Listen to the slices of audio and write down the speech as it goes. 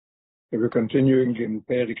We're continuing in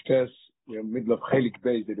Perek Tes, in the middle of Chelik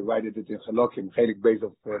Beis. They divided it in Chalokim, Chelik Beis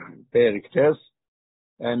of Perek Tes.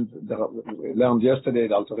 And we learned yesterday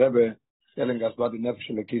the Alter Rebbe telling us what the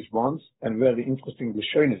Nefesh Elokish wants, and very interesting the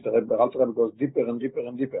Shoyness. The Alter Rebbe goes deeper and deeper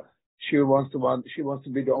and deeper. She wants to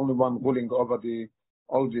be the only one ruling over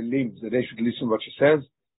all the limbs, that they should listen what she says.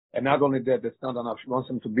 And not only that, that's not enough. She wants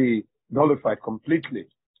them to be nullified completely,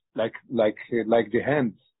 like the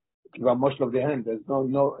hands. Most of the hand, there's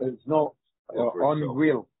no on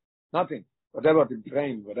will, nothing. Whatever the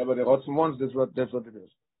brain, whatever the Rotzen wants, that's what it is.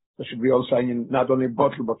 There should be also not only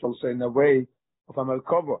bottle, but also in a way of a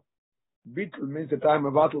Melkova. Bittul means that I'm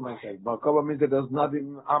a bottle myself. Melkova means that there's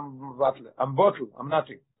nothing. I'm bottle. I'm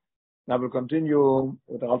nothing. Now we'll continue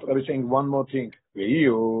with the Alter Rebbe saying one more thing.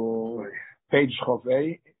 Page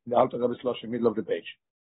Chovei, the Alter Rebbe slash in the middle of the page.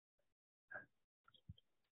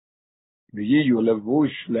 ויהיו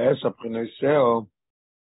לבוש לעשר פרנסהו,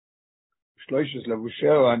 שלושת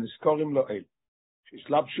לבושהו הנזכורים לו אל,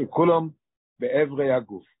 שיסלבשו כולם בעברי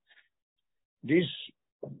הגוף. These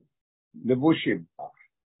levushim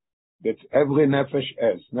that every nefesh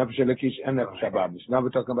has, nefesh elikish and nefesh ababis. Now we're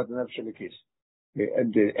talking about the nefesh elikish.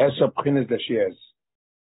 The Esar Pchines that she has.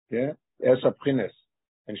 Yeah? Esar Pchines.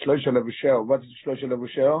 And שלושת לבושהו, what is שלושת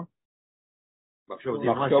לבושהו?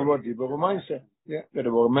 Machshava, Dibur, Mindset. Yeah, the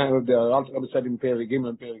Alter Rebbe said in Perek Gimel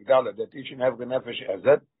and Perek Dalet that each and every nefesh has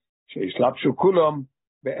that. Sheishlapshu kulam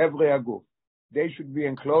be'evrei aguf. They should be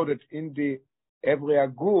enclosed in the every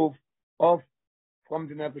aguf from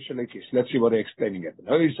the nefesh elikish. Let's see what they're explaining it.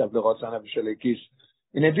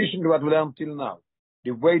 In addition to what we learned till now,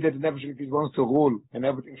 the way that the nefesh elikish wants to rule and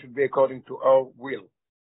everything should be according to our will.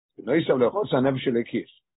 She'evrei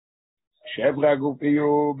aguf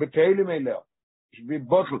iyu beteilim eleh. Should be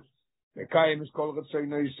bottled. The Kaim is called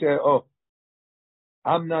Ratzoino. You say, oh,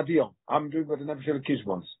 I'm not here. I'm doing what the Nefesh Elokish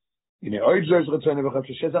wants. In the Oidzo is Ratzoino B'chav.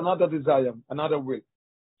 She has another desire, another will.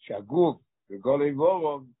 Shaguf, V'golei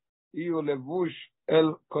Vorov, Iyu Levush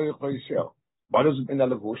El Koycho Yisrael. What does it mean, a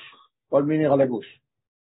Levush? What meaning a Levush?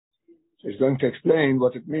 So he's going to explain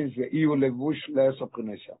what it means, Iyu Levush Le'esor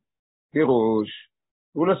P'nesa. Pirush,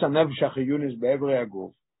 Ulas HaNefesh HaChiyunis Be'evrei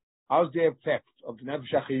Aguf. How's the effect of the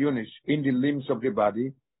Nefesh HaChiyunis in the limbs of the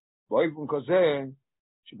body? In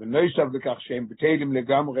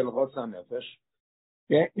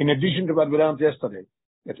addition to what we learned yesterday,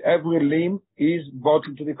 that every limb is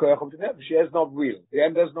bottled to the koyach of the nefesh. She has no will. The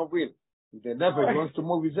hand has no will. If the nefesh wants to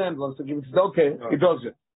move his hand, wants to give it, okay, he does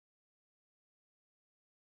it.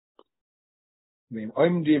 The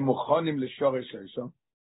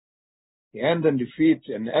hand and the feet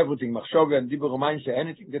and everything, machshava and dibur mindset,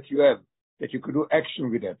 anything that you have, that you could do action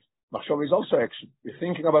with that. Machshava is also action. You're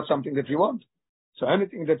thinking about something that you want. So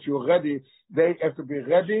anything that you're ready, they have to be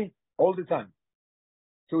ready all the time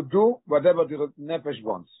to do whatever the nefesh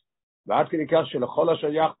wants. There's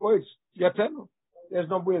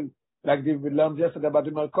no will. Like we learned yesterday about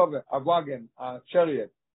the Merkava, a wagon, a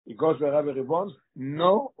chariot. He goes wherever he wants.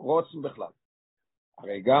 No rotzen bechlal.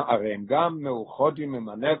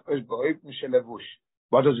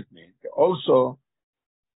 What does it mean? They're also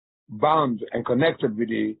bound and connected with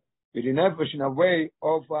the nefesh in a way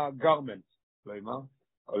of a garment. I want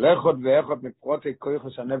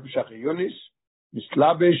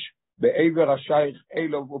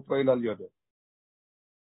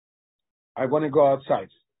to go outside.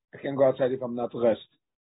 I can't go outside if I'm not dressed.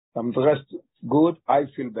 If I'm dressed good, I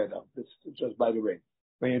feel better. That's just by the way.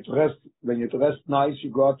 When you dress nice, you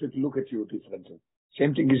go out to look at you differently.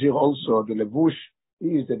 Same thing is here also. The levush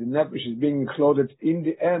is that the nefesh is being clothed in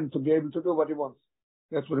the end to be able to do what he wants.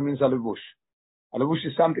 That's what it means, a levush. A levush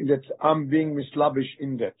is something that I'm being mislabish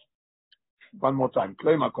in that. One more time.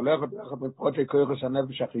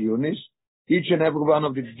 Each and every one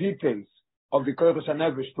of the details of the koyches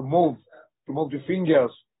hanefesh to move the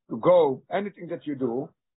fingers, to go, anything that you do,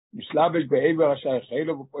 mislabish be'ever hashayach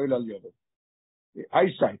elo v'poil al yodo. The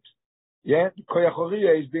eyesight, yeah, the koyach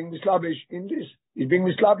oriya is being mislabish in this. He's being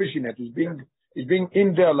mislabish in it. He's being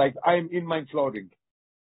in there like I'm in my clothing.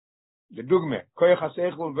 The dugme, koyach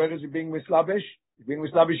haseichel, where is he being mislabish? He's being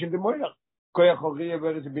mislabish in the moyach. Koyach oriya,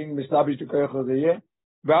 where is he being mislabish the koyach oriya?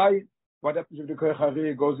 Why? What happens if the koyach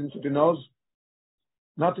oriya goes into the nose?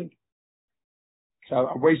 Nothing. It's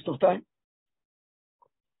a waste of time.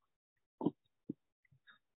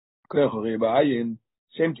 Koyach oriya ba'ayin.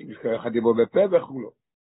 Same thing. So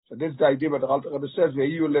that's the idea what the Alter Rebbe says.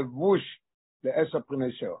 Ve'yu levush le'esar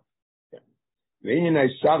p'nei. This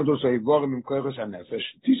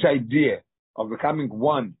idea of becoming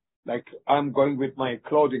one, like I'm going with my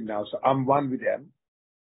clothing now, so I'm one with them.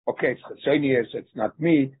 Okay, it's Chetzonius, it's not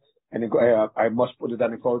me. and I must put it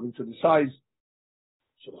on according to the size.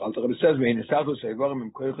 So the Alter Rebbe says,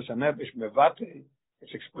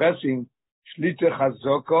 it's expressing shlite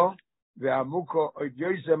chazoko ve'amuko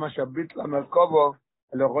oidyoise mashabit lamerkovo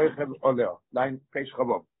eloroichev oleo. Line page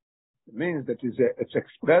chavov. It means that it's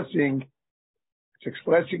expressing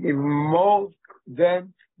even more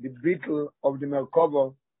than the beetle of the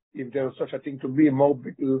merkovo, if there is such a thing to be more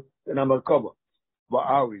beetle than a merkovo. But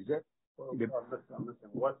how is it? I'm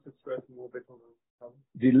listening. What's expressing more beetle than merkovo?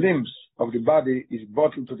 The limbs of the body is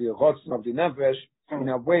bottled to the rotzen of the nefesh in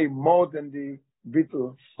a way more than the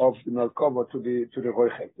beetle of the merkovo to the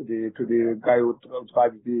roichet, to the guy who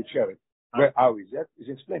drives the chariot. How is that? He's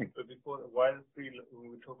explaining. But before, why the three?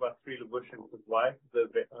 When we talk about three levushim, why the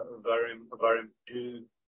varim do?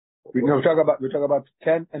 We talk about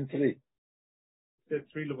 10 and 3.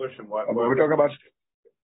 It's three levushim. Why? We talk about.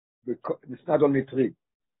 It's not only 3.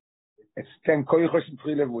 It's 10 koichos and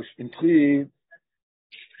 3 levush. In 3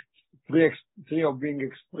 of being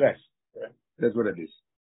expressed. Okay. That's what it is.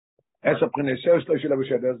 As a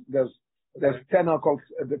there's 10 are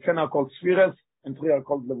called spheres and 3 are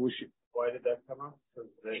called levushim. Why did that come up?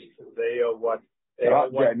 Because they are what?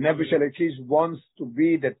 Nefesh Elokis wants to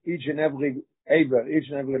be that each and every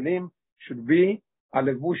limb should be a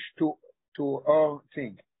levush to our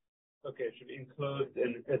thing. Okay, it should include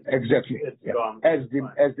exactly. As the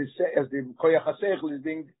koyach hasechel is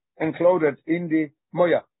being enclosed in the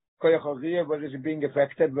moya. Koyach hariyah, where is it being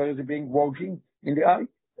affected? Where is it being working? In the eye.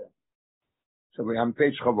 Okay. So we're on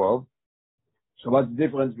page chavov. So what's the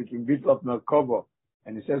difference between bitl of merkovo?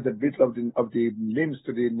 And it says the bitl of the limbs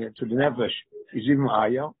to the nefesh is even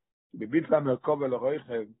higher. The bitl of merkovo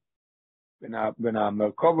l'roichev, when a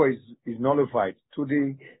merkovo is nullified to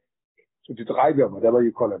the driver, whatever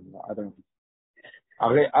you call him, I don't know.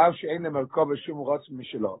 Arei av she'ein lemerkovo shum rotzen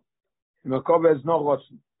mishelo. Merkovo has no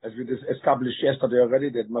rotzen, as we established yesterday already.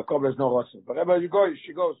 That merkovo has no rotzen. Wherever you go,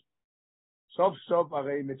 she goes. Sof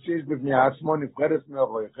arei metziz b'vnei ha'atzmo nifredet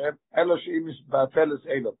me'roichev, elo she'im is ba'ateles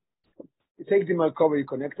elov. You take the merkava, you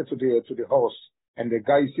connect it to the horse, and the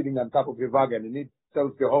guy is sitting on top of the wagon, and he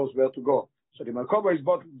tells the horse where to go. So the merkava is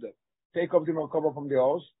bottled there. Take off the merkava from the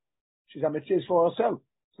horse. She's a mitzvah for herself.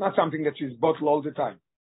 It's not something that she's bottled all the time.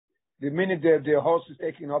 The minute the horse is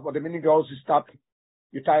taking off, or the minute the horse is stopped,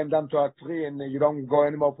 you tie him down to a tree, and you don't go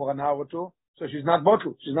anymore for an hour or two. So she's not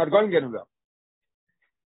bottled. She's not going anywhere.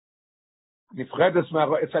 It's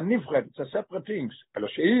a nifred. It's a separate thing.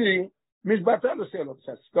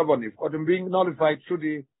 Or them being nullified to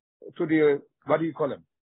the what do you call him?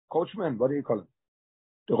 Coachman, what do you call him?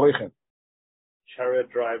 The roichet. Chariot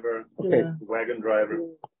driver, okay. Wagon driver.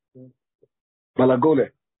 Malagole.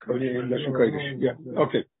 Yeah,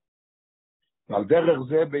 okay. על דרך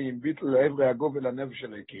זה בין ביטל לעברי הגוף ולנפש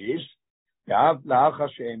של הכיס, לאחר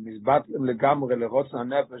שהם מסבטלים לגמרי לרוצן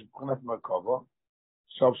הנפש מבחינת מרכובו,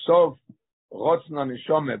 סוף סוף רוצן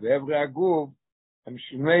הנשומה בעברי הגוף, הם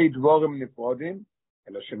שני דבורים נפרודים,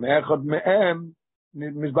 אלא שמאחד מהם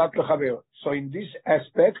מזבט לחבר. So in this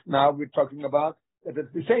aspect, now we're talking about that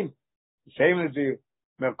it's the same. The same as the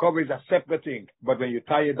Merkava is a separate thing, but when you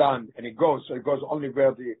tie it down and it goes, so it goes only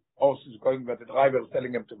where the horse is going, where the driver is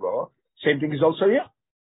telling him to go. Same thing is also here.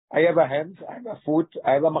 I have a hand, I have a foot,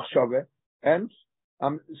 I have a machshove, and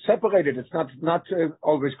I'm separated. It's not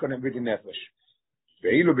always going to be the nefesh.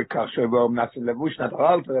 ואילו בכך שבו מנסים לבוש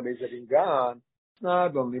נטרל באיזה רינגן,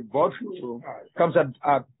 not only both comes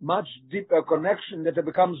a much deeper connection that it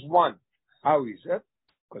becomes one. How is it?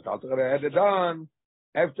 Because Alter Rebbe had it done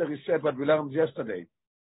after he said what we learned yesterday.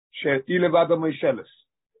 שאי לבד המוישלס.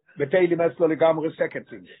 בתהילים אצלו לגמרי second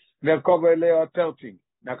thing. מרכובו אליה third thing.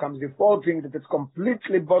 Now comes the fourth thing that it's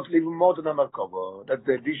completely both even more than a Merkava. That's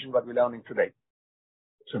the addition what we're learning today.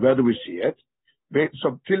 So where do we see it?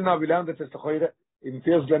 So till now we learned that it's in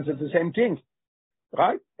first glance it's the same thing.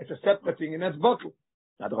 Right? It's a separate thing in its bottle.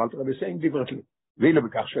 Now the Alter Rebbe is saying differently. ואילו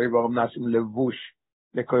בכך שאיברם נעשים לבוש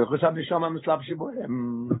לכויכוס הנשמה המסלב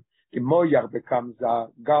שבוהם. The moyar becomes a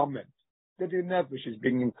garment. That the nefesh is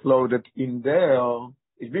being enclosed in there,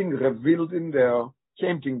 is being revealed in there.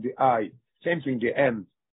 Same thing the eye, same thing the end,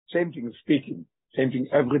 same thing speaking, same thing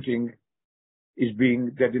everything is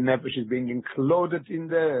being, that the nefesh is being enclosed in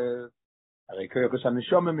there.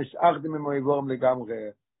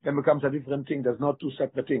 Then becomes a different thing. There's not two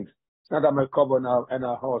separate things. It's not a merkava and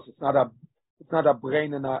a horse. It's not a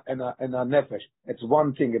brain and a nefesh. It's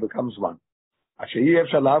one thing. It becomes one. You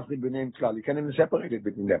can't even separate it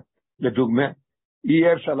between them. לדוגמה,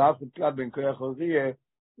 אי אפשר להפריד כלל בין כוח הראייה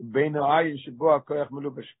בין העין שבו הכוח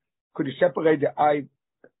מלובש. Could you separate the eye?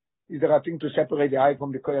 Is there a thing to separate the eye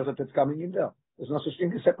from the koyach that it's coming in there? There's no such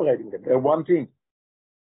thing as separating them. They're one thing.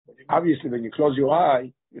 Obviously, when you close your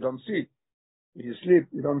eye, you don't see. When you sleep,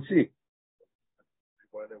 you don't see.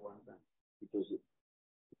 Why they want that? Because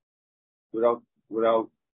without whatever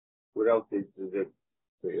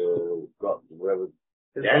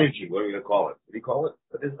the energy, whatever you call it. What do you call it?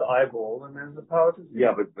 But there's the eyeball and there's the power to see.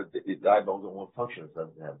 Yeah, but the eyeballs don't won't function. It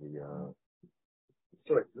doesn't have the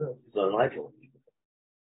it's not an eyeball.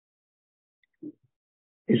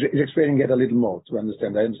 He's explaining it a little more to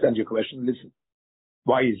understand. I understand your question. Listen.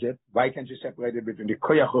 Why is it? Why can't you separate it between the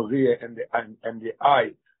koyach oriya and the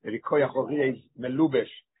eye? The koyach oriya is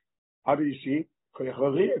melubesh. How do you see? Koyach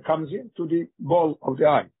oriya comes into the ball of the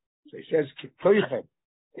eye. So he says, the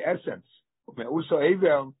essence. What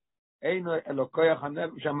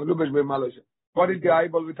is the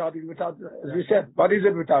eyeball without, as we said, what is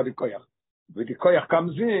it without the koyach? When the koyach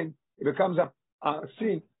comes in, it becomes a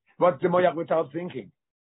scene. What's the moyach without thinking?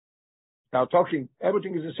 Now talking,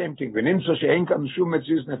 everything is the same thing. Without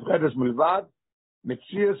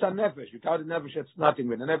the nefesh, it's nothing.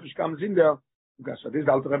 When the nefesh comes in there, so this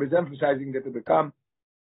Alter Rebbe is emphasizing that it become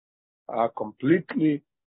a completely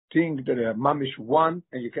thing that are mamish one,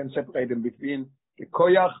 and you can separate them between the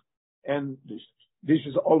koyach and this. This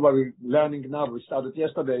is all what we're learning now. We started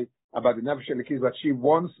yesterday about the nefesh elokis, what she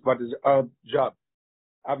wants, what is our job.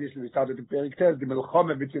 Obviously, we started the Perek Tes, the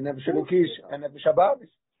melchome between nefesh elokis and nefesh habamis.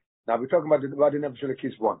 Now we're talking about what the nefesh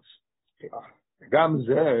elokis wants.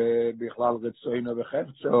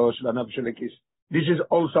 This is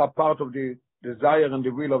also a part of the desire and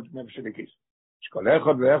the will of the nefesh elokis. What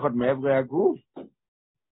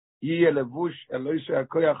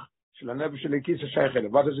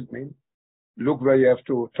does it mean? Look where you have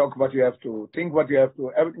to, talk what you have to, think what you have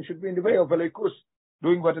to. Everything should be in the way of elikus,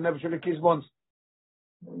 doing what the nefesh elokis wants.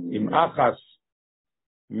 Im achas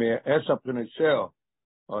me'esa prinitzer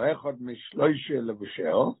or echad mishloishe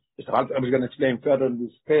levusher. Mr. Alter is going to explain further in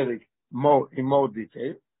this Perek in more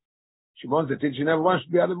detail. She wants that she never wants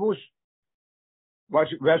to be a levush. Where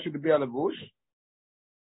should it be a levush?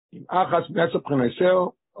 Im achas me'esa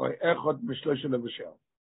prinitzer or echad mishloishe levusher.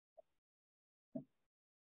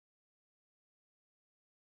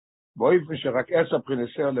 באופן שרק 10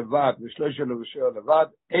 פרינסר לבד ו13 לבשר לבד,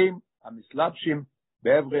 הם המסלבשים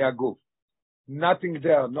בעברי הגוף. Nothing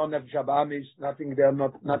there, no nefesh habamis, nothing there,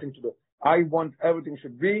 nothing to do. I want everything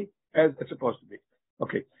should be as it's supposed to be.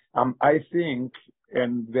 Okay, I think,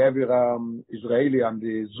 and whoever Israeli on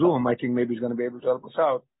the Zoom, I think maybe he's going to be able to help us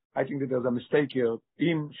out. I think that there's a mistake here.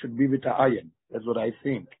 Im should be with the ayin. That's what I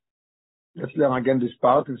think. Let's learn again this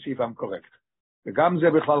part and see if I'm correct. This is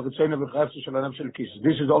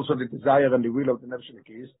also the desire and the will of the nefesh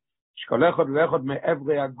elokis.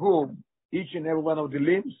 Each and every one of the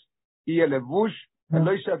limbs, the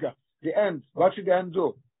end, what should the end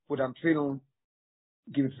do? Put on film,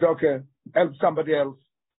 give it tzedakah, help somebody else.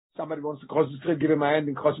 Somebody wants to cross the street, give him a hand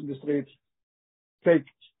in crossing the street. Take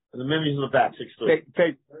the memories in the back,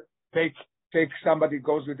 take somebody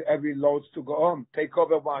goes with heavy loads to go home. Take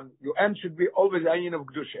over one. Your end should be always ayin of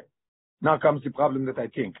kedusha. Now comes the problem that I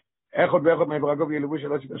think.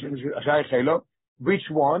 Which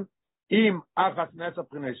one? Im achas netza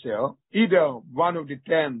prineiser, either one of the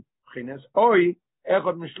 10 prinnes, or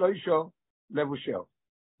echad mishloisho levusher.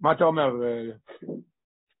 מה אתה אומר?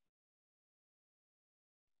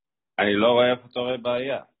 אני לא רואה איפה אתה רואה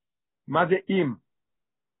בעיה. מה זה אם?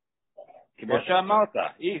 כמו שאמרת,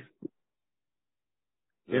 if.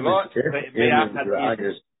 זה לא ביחד אם.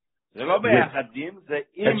 זה לא ביחדים, זה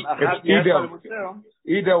אם אחת יעשה למוסר.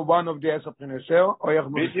 Either one of the 10 פרינסר, או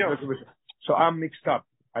echad mishloisho levusher. So I'm mixed up.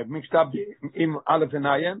 I've mixed up im aleph and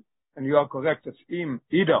ayin, and you are correct. It's im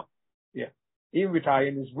either. Yeah, im with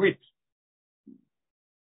ayin is with.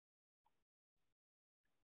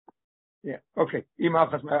 Yeah, okay. Im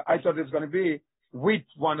achas. I thought it's going to be with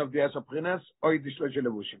one of the esoprinas or the shlosh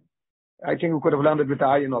levushim. I think we could have learned it with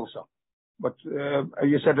ayin also, but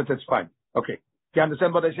you said that it's fine. Okay. Do you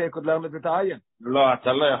understand what I say? I could learn it with ayin. לא,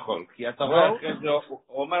 אתה לא יכול, כי אתה רואה אחרי זה, הוא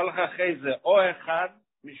אומר לך אחרי זה, או אחד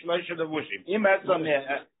משלוש לבושים. אם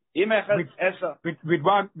אחד 10. With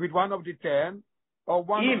one of the 10, or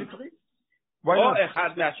one of the 3. או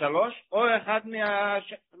אחד מהשלוש, או אחד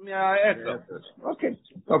מה10.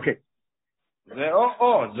 Okay. זה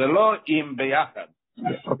או, זה לא אם ביחד.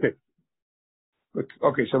 Okay. Good.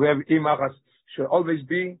 Okay, so we have im achas should always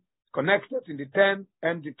be connected in the 10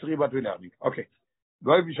 and the 3 what we're learning. Okay.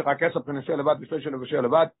 ואוהב שרק 10 פרינסר לבד ושלוש לבשר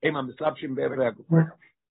לבד, הם המסלבשים בעברי הגוף.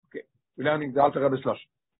 Okay. We're learning the Alter Rebbe 3.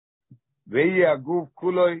 Ve'ye aguf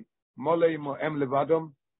kuloi molei mo'em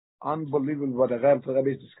levadom. Unbelievable what the Alter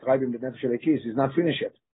Rebbe is describing the nefesh elokis. It's not finished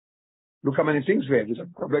yet. Look how many things we have.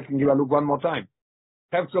 I can give a look one more time.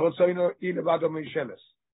 Hefzer otzoino I levadom isheles.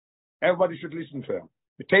 Everybody should listen to her.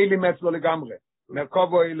 Beteilim etzlo legamre.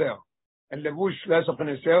 Merkovo iler. And levush lesof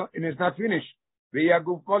neser, and it's not finished.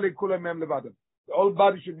 V'yaguf koli kulam mem levadam. The whole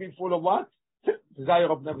body should be full of what? Desire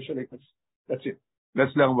of nefesh elikis. That's it.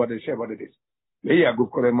 Let's learn what they say, what it is. V'yaguf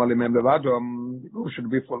koli mem levadam. The guf should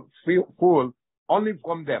be full only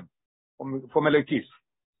from them, from elikis.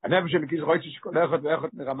 And nefesh elikis roitzish kol echad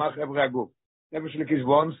ve'echad neramach evre aguf. Nefesh elikis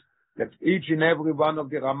wants that each and every one of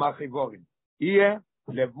the ramach ivorim here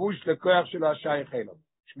levush lekoach shel hashayich elav.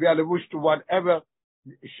 Should be a levush to whatever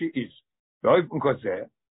she is.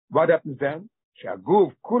 What happens then?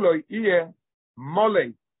 Shaguf kuloi iye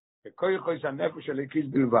molei lekoichos hanefesh elikis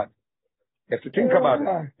bilvad. You have to think about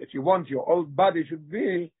it. If you want your whole body should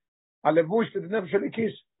be a levush to the nefesh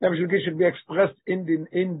elikis. Nefesh elikis should be expressed in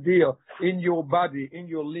your body, in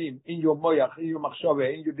your limb, in your moyach, in your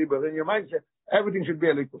machshove, in your dibur, in your mindset. Everything should be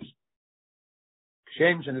a likus.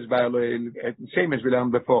 Same as we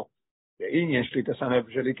learned before. The Indian street as an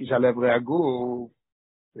nefesh elikis alev reagu.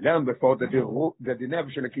 We learned before that the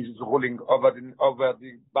nefesh elikis is ruling over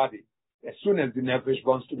the body. As soon as the nefesh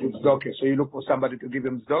wants to give tzedakah, so you look for somebody to give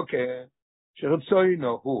him tzedakah. Sherutzoi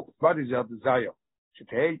know who. What is your desire?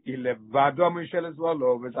 Shetei ilevado Moshe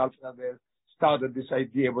Zwalo. Was also started this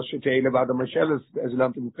idea was Shetei ilevado Moshe as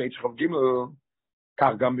learned in page of Gimel.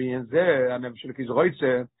 Kargam in ze anefesh elikis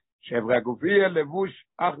roitze. She should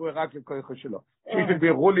be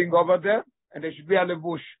ruling over there, and there should be a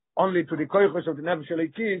levush only to the koichos of the nefesh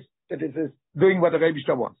elikis that it is doing what the Rebbe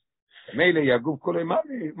wants.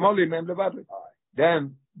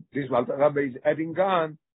 Then this Walter Rabbi is adding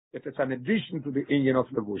on that it's an addition to the Indian of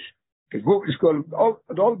levush. The guf is called the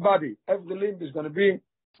whole body, every limb is going to be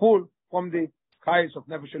full from the kais of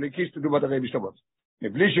nefesh elikis to do what the Rebbe wants.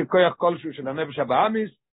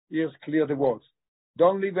 Here's clear the words.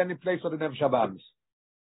 Don't leave any place for the nefesh habamis.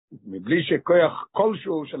 Mibli shekoyach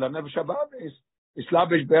kolshu shel nefesh habamis is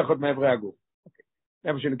labish be'echad me'evrei haguf.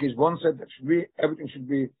 Nefesh elikis wants it. That should be everything should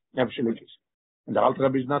be nefesh elikis. And the Alter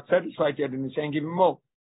Rebbe is not satisfied yet, and he's saying give him more.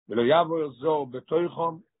 V'lo yavor zor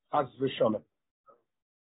betoichom chas v'sholem.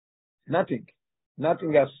 Nothing.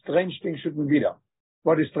 A strange thing shouldn't be there.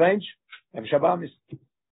 What is strange? Nefesh habamis,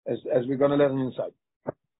 as we're going to learn inside.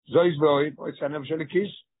 Zois v'oid, it's a nefesh elikis.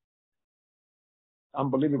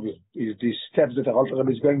 Unbelievable. These steps that the Alter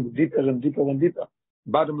Rebbe is going deeper and deeper and deeper.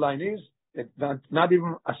 Bottom line is that not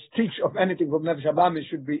even a stitch of anything from Nefesh Habamis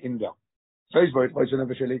should be in there. So it's what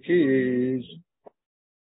Nefesh elikis.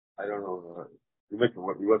 I don't know. You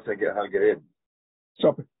want to get how to get in.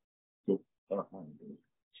 Stop it.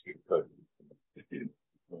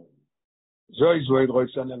 So is what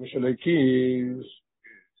Nefesh elikis.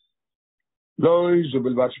 Lo is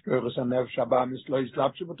ubelvat shkoyres Nefesh Habamis lo is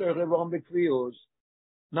lapshu b'toyre voram bekvius.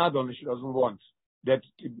 Not only she doesn't want that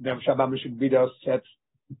Nefesh Habamis should be there set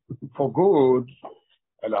for good,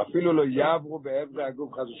 not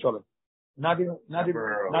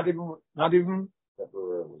even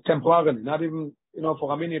temporarily, not even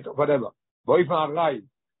for a minute or whatever.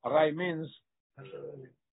 Arai means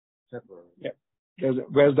yeah.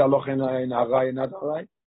 Where's the loch in arai, not arai?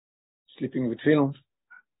 Sleeping with film,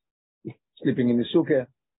 sleeping in the sukkah,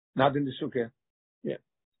 not in the sukkah. Yeah,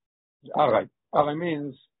 arai. Arai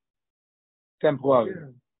means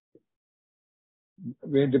temporary.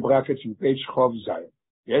 We're in the brackets in page Chov Zayin.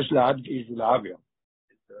 Yes, la'adgish v'la'avir.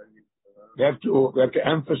 We have to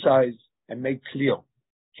emphasize and make clear.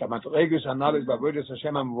 Shamatregus analysis b'avodas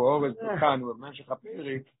Hashem ha'mevoret b'kan u'b'menshech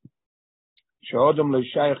ha'perik she'odom lo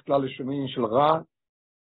yishayach klal ha'shumin shel ra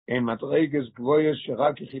en matregus gvoyes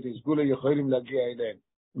she'rak yichid izgula yecholim lagia elein.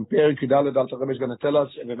 In Perik Yudaled, Alter Rebbe is going to tell us,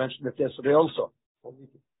 and we mentioned it yesterday also.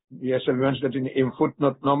 Yes, we mentioned it in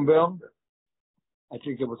footnote number. I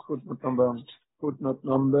think it was footnote number.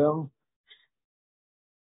 All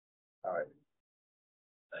right.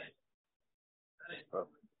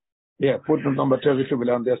 Yeah, footnote number 32 we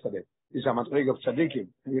learned yesterday. It's a matrig of tzaddikim.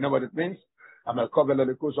 You know what it means? A merkov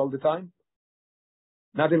elikus all the time.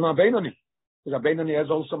 Not even a Beinoni. Because a Beinoni has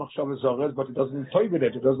also machshavas zores, but it doesn't toy with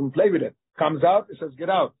it. It doesn't play with it. Comes out, it says get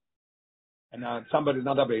out. And somebody's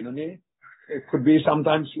not a Beinoni. It could be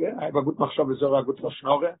sometimes, yeah, I have a good machshavas zore, a good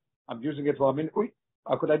rashnore. I'm using it for a minute.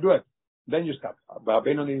 How could I do it? Then you stop. But a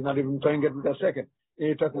Beinoni is not even trying it with a second.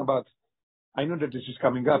 You're talking about, I knew that this is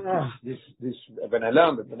coming up. This when I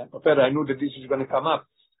learned it, when I prepared, I knew that this is going to come up.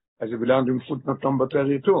 As we learned in footnote number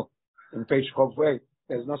 32, in page Chovway,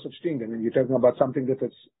 there's no such thing. And you're talking about something that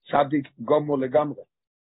is tzaddik gomo legamre.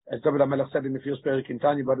 As David HaMelech said in the first perek in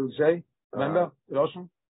Tanya, what would say? Remember? Roshon?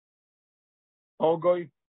 Orgoi?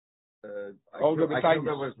 Orgoi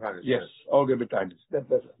b'tainus. Yes, Orgoi b'tainus.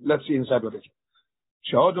 Let's see inside what it is.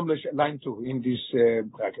 Line 2 in these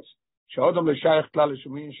brackets. שאדם לשייך כלל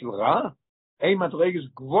לשומין של רע, אין מדרגס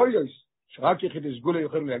גבויוס, שרק יחיד הסגולה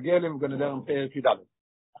יכולים להגיע אליהם, וגנדרם פרק ידלם.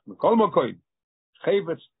 מכל מקום,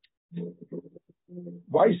 חייבץ,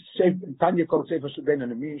 why is Tanya called Sefer Shel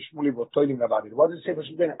Beinanim? Me and Shmuley were toiling about it. What is Sefer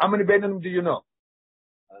Shel Beinanim? How many Beinanim do you know?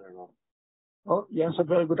 I don't know. Oh, you answered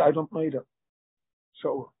very good. I don't know either.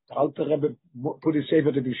 So, the Alter Rebbe put his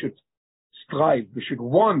Sefer that we should strive, we should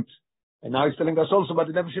want. And now he's telling us also what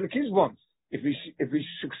the Nefesh Elokis wants. If we're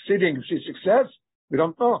succeeding, if she's success, we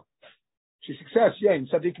don't know. She's success, yeah, in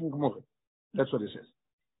Tzadikim Gemurah. That's what it says.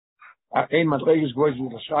 Ein Madreges Goyz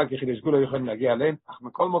with Lashrak Yechid Esgula Yochim Lagia Alein, Ach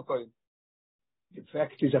Mekol Mokoim. The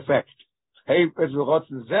fact is a fact. Hey, it's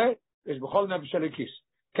Rotzen Zeh, it's Bechol Nefesh Elokis.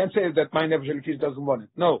 Can't say that my Nefesh Elokis doesn't want it.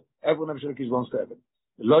 No, every Nefesh Elokis wants to have it.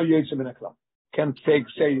 Lo Yitzim in a club. Can't say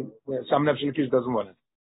some Nefesh Elokis doesn't want it.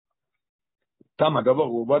 Tama,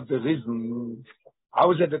 what's the reason? How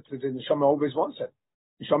is it that the Neshama always wants it?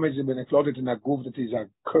 The Neshama is been included in a group that is a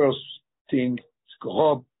curse thing, it's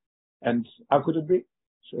grob, and how could it be?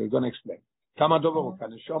 So we're going to explain. Tama Dovaru, the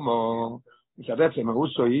Neshama, it's a retzem,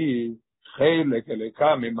 Russo yi, chelek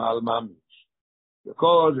eleka mimal mamish.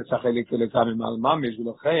 Because it's a chelek eleka mimal mamish,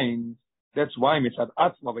 that's why Mitzad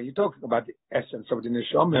Atzma, when you're talking about the essence of the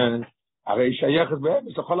Neshama, Arei Shayechet Be'em,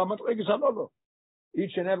 it's a chol ha-madreges halolo.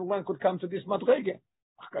 Each and every one could come to this madrege.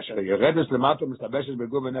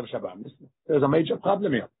 There's a major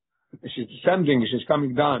problem here. She's descending, she's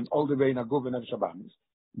coming down all the way in a guv and shabamis.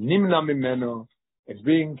 Nimna mimeno, it's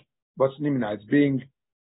being, what's nimna? It's being,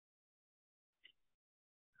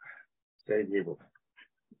 say evil.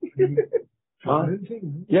 Huh?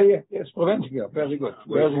 Yeah, it's preventing her. Very good.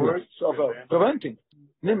 Very good. So, preventing.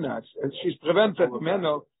 Nimna, she's prevented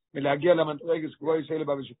meno. The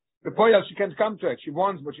poya, she can't come to it. She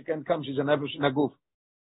wants, but she can't come. She's a nefesh in a guf.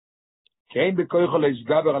 She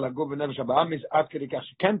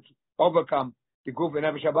can't overcome the guf and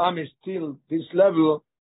nefesh abamis till this level.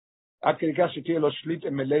 Only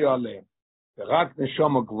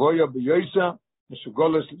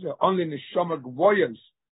neshama gvoyas,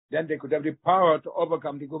 then they could have the power to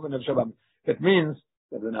overcome the guf and nefesh abamis. That means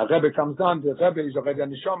that when a Rebbe comes down, the Rebbe is already a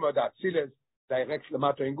neshama, that tziles, direct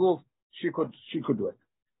lemato in guf, she could do it.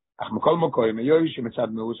 It's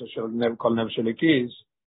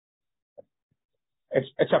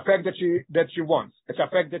a fact that she wants. It's a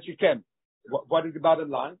fact that she can. What is the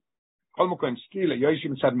bottom line? The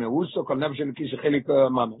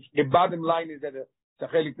bottom line is that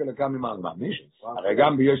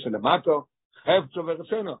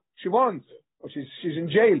she wants. She's in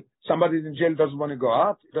jail. Somebody in jail doesn't want to go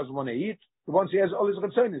out, doesn't want to eat. He has all his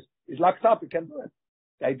retzonos. He's locked up, he can't do it.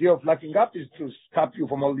 The idea of locking up is to stop you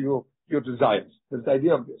from all your desires. That's the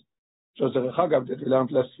idea of this. So the Rechagav that we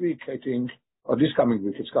learned last week, I think, or this coming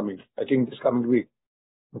week, it's coming. I think this coming week.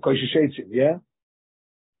 Because she shades it, yeah?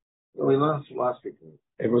 No, we learned last week.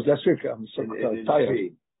 It was last week. I'm so tired.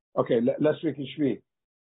 Shvi. Okay, last week in Shvi.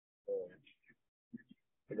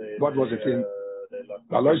 What was it in?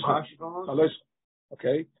 Alois.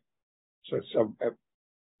 Okay. So it's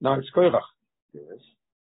now it's Koirach. Yes.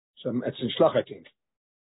 So it's in Shlach, I think.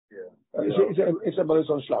 Yeah. It's about his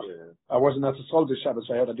own Shlach. Yeah. I wasn't at the Sol this Shabbat,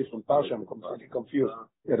 so I had a different parsha. I'm completely confused.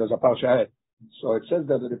 Yeah, there's a parsha I had. So it says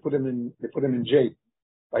that they put him in jail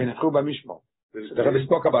by Nechu Mishmo. So the Rebbe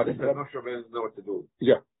spoke about it. I'm not sure Rebbe know what to do.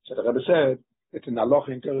 Yeah. So the Rebbe said that in Allah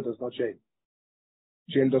in Torah there's no jail.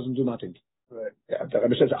 Jail doesn't do nothing. Right. Yeah, the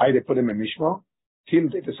Rebbe says they put him in Mishmo till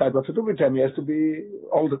they decide what to do with him. He has to be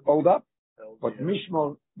old up. But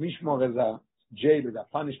Mishmo is a jail, is a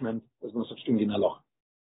punishment. There's no such thing in Allah.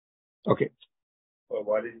 Okay. Well,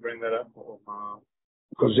 why did you bring that up?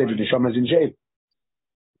 Because the Neshama is in jail.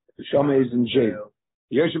 The Neshama is in jail.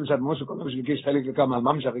 Yoshem said, "Moshe kol nefesh lekish chelik lekam al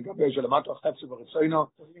mamshach yikabe shel amato chafetz v'ritzoino."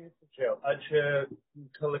 Jail.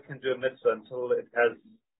 Until it can do a mitzvah, until it has.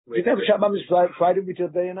 The nefesh habam is fighting with her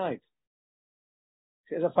day and night.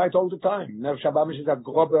 She has a fight all the time. Nefesh habam is a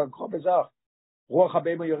grobe zach. Ruach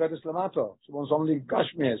habeima yoredes lamato. She wants only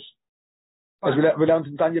gashmias. As we learned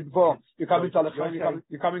in Tanya before, you come into Alechon,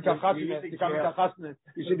 you come into Chasne,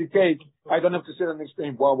 you see the cake. I don't have to sit and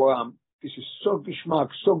explain, this is so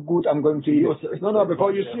geschmack, so good, I'm going to eat. No,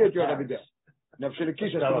 before you see it, you're already there. Nefesh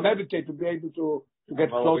Elokis has to meditate to be able to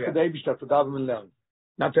get close to the Eibishter, to daven and learn.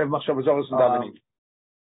 Not to have machshavos zoros and davening.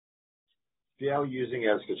 See how we're using it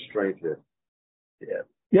as constraint here.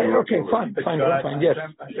 Yeah, okay, fine, yes.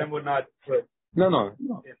 Hashem would not put. No.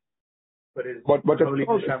 But it's called the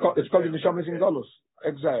Neshama in Golus,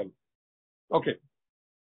 exile. Okay.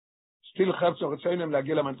 Still chefs or tzeinim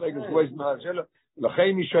lagil amantreges goyz ma'azelo.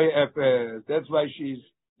 That's why she's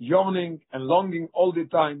yearning and longing all the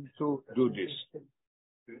time to do this.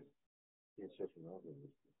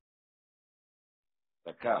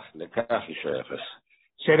 לקח היא שייכת.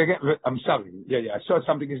 Say it again. I'm sorry. Yeah. I saw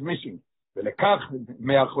something is missing. ולקח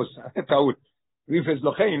 100%. טעות. Rifes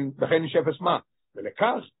lochein, לכן יש אפס מה.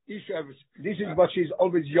 ולקח איש אפס. This is what she's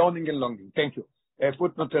always yawning and longing. Thank you.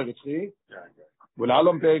 Footnote 33.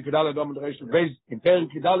 ולעלום פרק כדלת דום דרש לבייז. In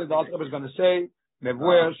פרק כדלת, the Alter Rebbe is going to say,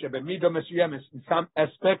 מבואר שבמידו מסוימת, in some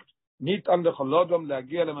aspect, ניתן לחולודום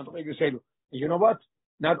להגיע למדרגה שלו. You know what?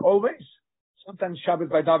 Not always. Sometimes Shabbat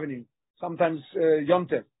by davening. Sometimes Yom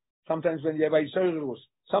Tov. Sometimes when you have Yisrael.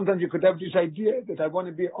 Sometimes you could have this idea that I want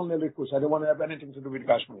to be only Likus. I don't want to have anything to do with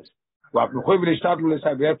Gashmis. We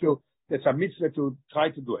have to, that's a mitzvah to try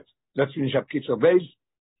to do it. Let's finish up Kitzur Beis.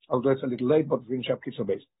 Although it's a little late, but finish up Kitzur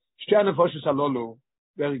Beis. Shte Nefoshes Halolu,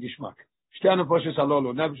 very Gishmak. Shte Nefoshes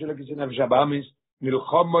Halolu, Nefesh Elokis and Nefesh Abamis,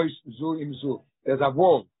 Nilchomois Zu Im Zu. There's a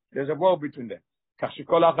war between them. Kach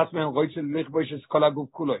shekol achas mehem roitzel lichboish es kol haguf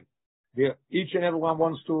kuloi. Each and everyone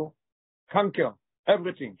wants to conquer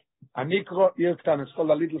everything. Anikro Irktan, it's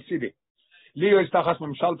called a little city. Leo is tachas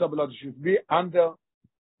memshalta belod, should be under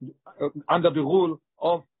the rule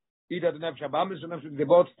of either the Nefesh Abamis or Nefesh, they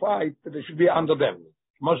both fight, but they should be under them.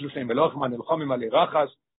 Moshe saying, Melochem anilchomim ali rachas,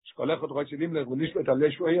 shkolechot roitzelim lech, et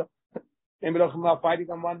aleshu and Melochem are fighting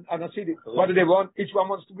on one other city. What do they want? Each one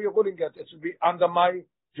wants to be ruling it. It should be under my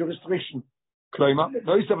jurisdiction. Kloima,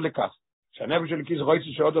 no is of lekach. Shanefesh Elokis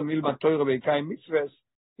roitzel sheodom milman Torah ve'ikayim mitzvahs.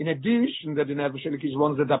 In addition, that the Nefesh Elokis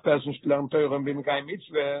wants that a person should learn Torah and be mekayim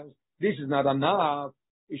mitzvahs. This is not enough.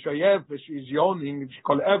 Ishoyev, she is yawning. She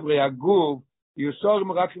call every aguf.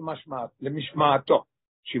 Yusorim rak lemishmaato.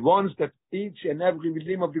 She wants that each and every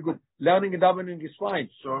limb of the good. Learning and davening is fine.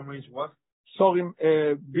 Sorim means what? Sorim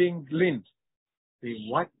being lind. Being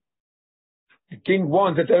what? The king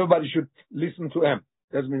wants that everybody should listen to him.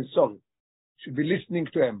 That means sorim. Should be listening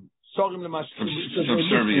to him. Sorim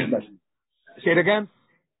subservient. Say it again.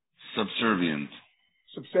 Subservient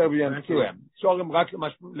to him. Sorim rak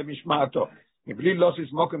lemishmaato. מבלי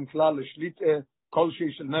לוסיס מוקם כלל לשליט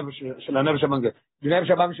כלשהי של הנפש המנגל. The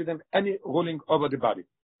Nefesh Abamis should have any ruling over the body.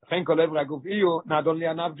 לכן כל עבר הגוף יהיו, not only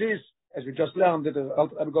enough this, as we just learned, that the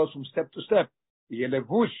Alter Rebbe goes from step to step. יהיה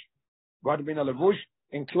לבוש, what mean a לבוש?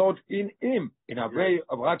 Enclosed in him, in a way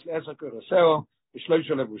of רק לעשר כרסאו,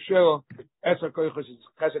 ושלושה לבושאו, עשר כויכוס,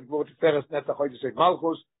 חסד גבור תפארס נצח חוי תסק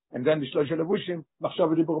מלכוס, and then the שלושה לבושים, מחשב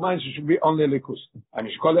ודיבור מיינס, should be only ליכוס.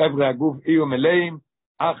 אני שכל עבר הגוף יהיו מלאים,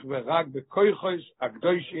 אך ורק בכויכוס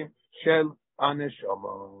הקדושים של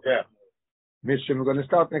הנשמה. Yeah. Mission, we're going to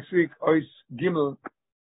start next week. Ois Gimel,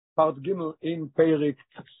 part Gimel in Perek.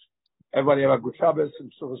 Everybody have a good Shabbos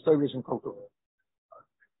and so and Kokov.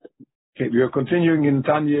 Okay, we are continuing in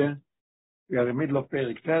Tanya. We are in the middle of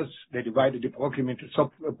Perek Test. They divided the Prokim into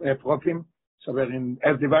sub Prokim. So we're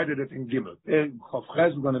as divided it in Gimel. Perek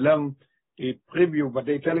Chavches, we're going to learn the preview, but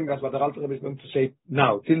they're telling us what the Alter Rebbe is going to say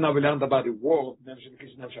now. Till now we learned about the war of Nefesh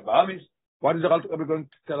Elokis and Nefesh Abamis. What is the Alter Rebbe going to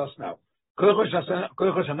tell us now? Koichos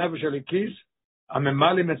HaNefesh Elokis,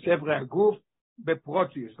 Amemalim et Sevre Aguf,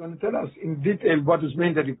 Beproti. It's going to tell us in detail what it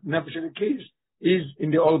means that the Nefesh Elokis is in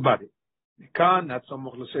the whole body. Can not so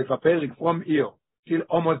much Sefer Perek from here till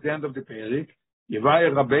almost the end of the Perek.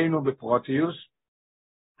 Yevayir Rabbeinu Beprotius,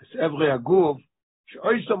 Sevre Aguf,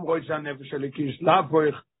 Sheoisom Roitz HaNefesh Elokis,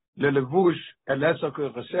 Lavoich, ללבוש אל עשר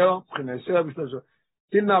כרסר, מבחינה עשר בשביל זה.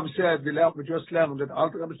 Till now we said, we just learned that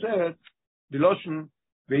Alter Rebbe said, the lotion,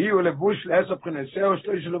 ויהיו לבוש לעשר מבחינה עשר,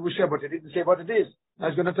 שלושה לבושה, but he didn't say what it is. Now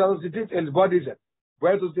he's going to tell us the details, what is it?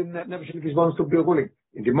 Where does the Nefesh Elokis wants to be ruling?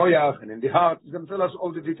 In the moyach and in the heart, he's going to tell us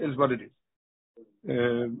all the details what it is.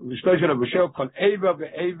 ושלושה לבושה, כל עבר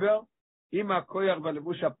ועבר, עם הכויח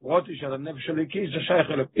והלבוש הפרוטי של הנפש אלוקי, זה שייך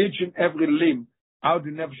אליו, each and every limb, how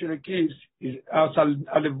the Nefesh Elokis is as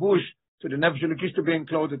a levush to the Nefesh Elokis to be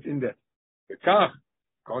enclosed in that. Bekach,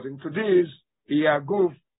 according to this,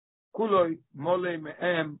 Iyaguf kuloi molei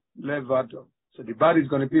me'em levado. So the body is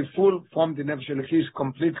going to be full from the Nefesh Elokis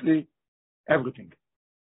completely, everything.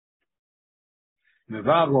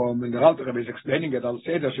 Mevarom, and the Alter Rebbe is explaining it, I'll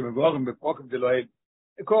say that Mevarom beprokim deloed,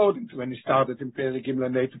 according to when he started in Perek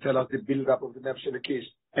Gimel to tell us the build-up of the Nefesh Elokis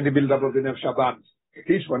and the build-up of the Nefesh Abamis.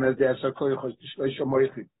 This one has the Eser Koichos, the Shloisha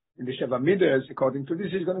Moichid. In the Sheva Midas, according to this,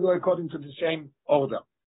 he's going to go according to the same order.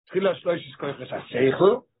 Tchila Shloisha Koichos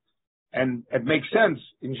HaSeichel, and it makes sense.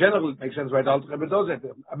 In general, it makes sense why the Alter Rebbe does it.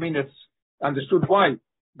 I mean, it's understood why.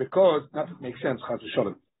 Because, not it makes sense, Chas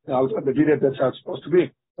v'Sholem. The Alter Rebbe did it, that's how it's supposed to be.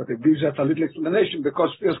 But it gives us a little explanation,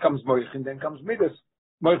 because first comes Moichin, then comes Midas.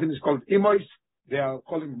 Moichin is called Imois. They are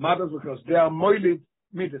calling mothers because they are Moilid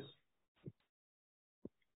Midas.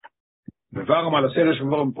 מבארם על הסדר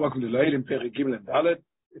שמבואר מפרוק ללעיל עם פרק ג' ד'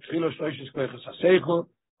 התחילו שלוש כויכוס הסייכו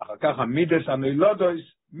אחר כך המידס הנוילודויס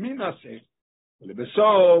מינאסה,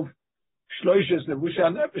 ולבסוף, שלוישס לבושי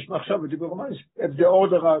הנפש מחשב ודיבור מייס. It's the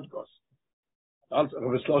order how it goes. Also,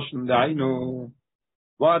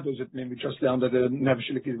 what does it mean? We just learned that the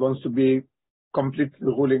Nefesh wants to be completely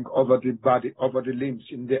ruling over the body, over the limbs,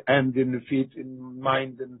 in the hand, in the feet, in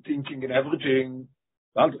mind, and thinking, and everything.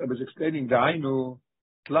 Also, I was explaining the Ainu,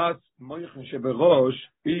 Tlas Moichen Sheberosh,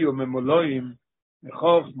 Iyo Memoloim,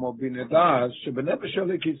 Chochmo Binedas, Shebenefesh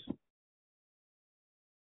Elikis.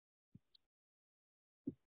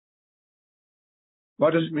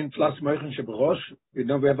 What does it mean, Tlas Moichen Sheberosh? We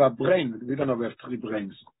know we have a brain, we don't know we have 3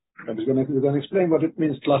 brains. We're going to explain what it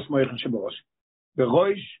means, Tlas Moichen Sheberosh. The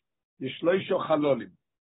Roish, Yishloisho Chalolim.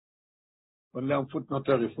 When learn footnote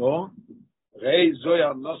 34, Rei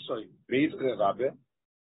Zoyar Nosoi Beidre Rabbe,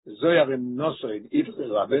 Zoyar in Nosoi in Idre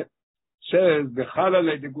Rabbe, says,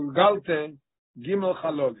 Bechalale de Gulgalte Gimel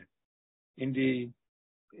Chalolim. In the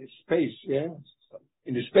space, yeah?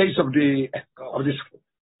 In the space of this,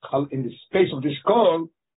 in the space of this call,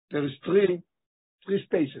 there is 3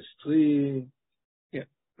 spaces, 3, yeah.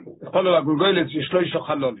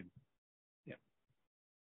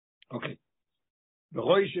 Okay.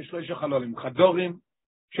 ברויש יש 3 חלולים, חדורים,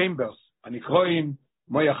 chambers, הנקרואים,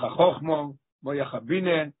 מויח החוכמו, מויח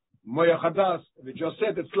הבינה, מויח הדס, we just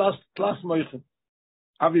said it's class moichin.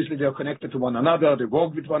 Obviously they are connected to one another, they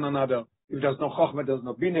work with one another. If there's no chochme, there's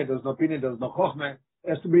no bine, there's no bine, there's no chochme. It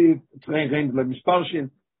has to be trained by misparshin.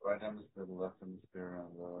 Right hemisphere, the left hemisphere,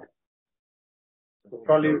 and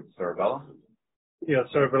Probably cerebellum. Yeah,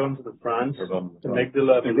 cerebellum to the front, the Right.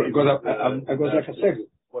 amygdala. It goes like a segment.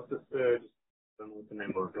 What's the third? I don't know what the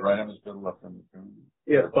name of it. Right hemisphere, the left hemisphere.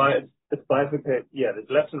 Yeah, it's bifurcated. Yeah, there's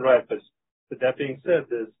left and right, but that being said,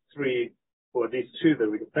 there's 3, or at least 2 that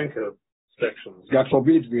we can think of, sections. God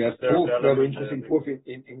forbid, we have proof, Cerebellum, very interesting proof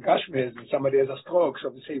in Kashmir, and somebody has a stroke, so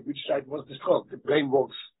we say which side was the stroke. The brain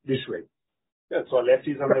works this way. Yeah, so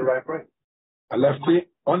lefties on the right brain. A lefty,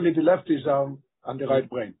 only the lefties are on the right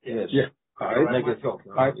brain. Yes. Yeah. All right.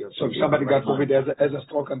 So if somebody got forbid has a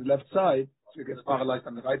stroke on the left side, so he gets paralyzed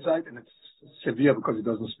on the right side, and it's severe because he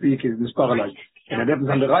doesn't speak, he's paralyzed. And it happens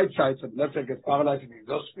on the right side, so the left side gets paralyzed and he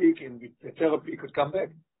does speak, and with the therapy he could come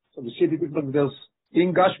back. So we see the difference. There's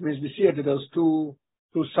in Gashmis, we see that there's two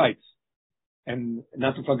sides. And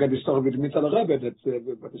not to forget the story with the Mitzvah Rebbe, that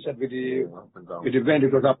what he said with the band,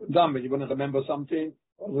 it goes up and down, but you want to remember something,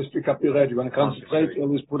 always pick up your head. You want to concentrate,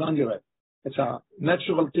 always put on your head. It's a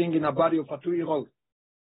natural thing in a body of a 2-year-old.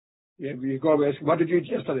 Yeah, we go, we ask, what did you eat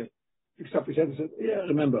yesterday? Picks up his head and says, yeah,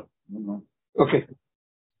 remember. Mm-hmm. Okay.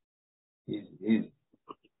 Easy.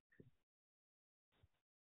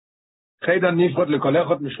 Cheder nifrod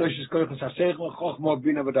lekolechot mishloishes koiches haseichel chochmo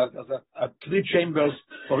bina v'dat. There's 3 chambers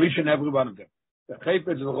for each and every one of them. The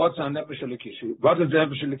chaypet v'rotza hanefesh halekish. What does the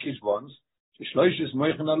nefesh halekish wants? Shloishes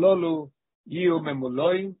moichen alolu yiu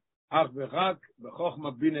memuloim ach v'rak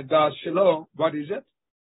v'chochma bina das shelo. What is it?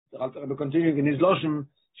 The Alter Rebbe continuing in his loshem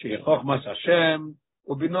sheyeh chochmas Hashem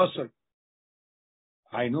ubinosoi.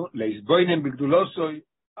 Hainu leizboinem b'gdulosoi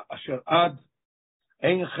asher ad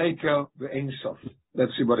ein cheker ve'ein sof.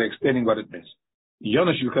 Let's see what they're explaining what it means. What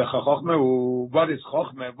is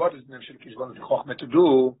Chochmeh? What is Nefesh Elikis wanted Chochmeh to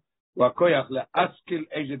do?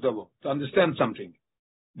 To understand something.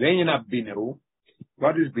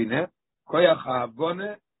 What is Bineh? Koyach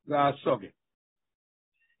ha'avone v'ha'asoge.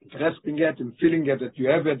 Grasping it and feeling it, that you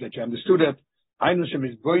have it, that you understood it. Hainu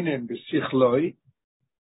shemizboinen b'sichloi.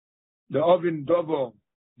 The Ovin Dovo.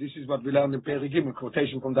 This is what we learned in Perek Gimel,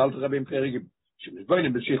 quotation from the Alter Rebbe in Perek Gimel. He's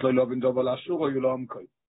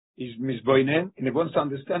misboinen, and he wants to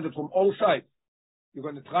understand it from all sides. You're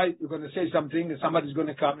going to say something, and somebody's going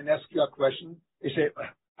to come and ask you a question. You say,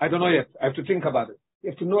 I don't know yet, I have to think about it. You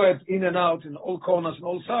have to know it in and out, in all corners and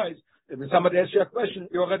all sides. And when somebody asks you a question,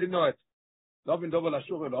 you already know it.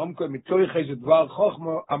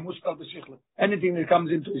 Anything that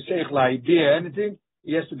comes into his seichel, idea, anything,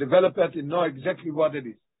 he has to develop it and know exactly what it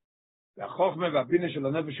is. והחוכמה והבינה של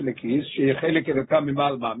הנפש של הכיס, שהיא חלק אלוקם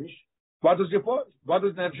ממעל ממש. What does the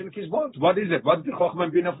נפש של הכיס want? What is it? What is the חוכמה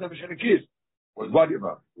and בינה of נפש של הכיס? What did you think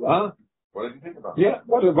about? What did you think about? Yeah,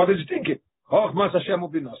 what is he thinking? חוכמת השם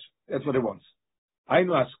ובינוס. That's what he wants.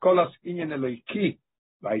 היינו אסכולס עניין אלוהיקי,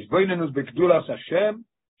 והאסבויננוס בגדולס השם,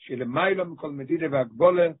 שלמיילו מכל מדידה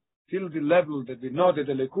והגבולה, till the level that we know that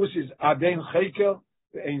the אלוקוס is עד אין חקר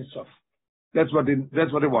ואין סוף. That's what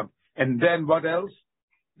they want. And then what else?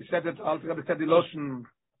 We said that Alter Rebbe said the lotion,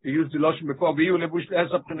 we used the lotion before, we levush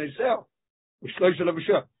le'esab p'neisel. We shloish levush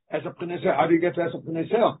esab p'neisel. How do you get to esab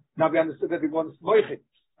p'neisel? Now we understood that he wants moichet.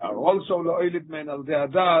 Also, lo'oilid men al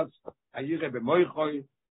de'adas, ayire b'moichoi,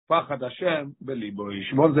 Pachad Hashem belibo. He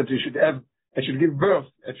wants that it should give birth.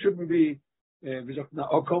 It shouldn't be,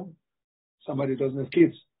 okom. Somebody doesn't have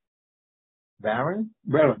kids. Barren?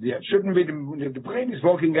 Barren, yeah. It shouldn't be, the brain is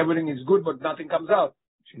working, everything is good, but nothing comes out.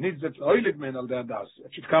 She needs that oilet man al der das.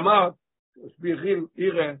 It should come out. It should be real,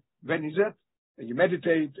 when is it? And you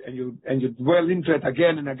meditate, and you dwell into it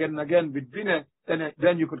again and again and again with bine,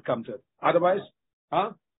 then you could come to it. Otherwise,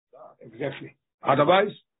 Exactly.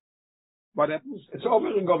 Otherwise, what happens? It's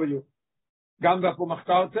overing over you. Ganga po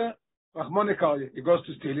machtarte, Rachmonikal, he goes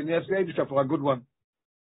to steal, and he has the Eibishter for a good one.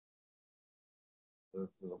 The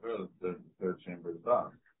third chamber is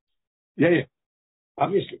dark. Yeah.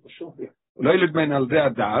 Obviously, for sure. Loilet men al der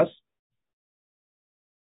das,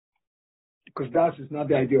 because das is not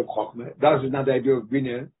the idea of Chochmah, das is not the idea of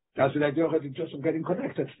Binah, that's the idea of just getting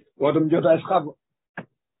connected. What am I doing?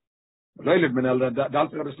 Loilet men al der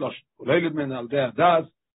das, Loilet men al der das,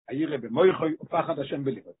 Ayire b'moichoy upachad Hashem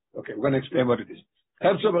b'livat. Okay, we're going to explain what it is.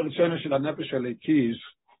 Hebso b'ritzonu shel hanefesh haleikis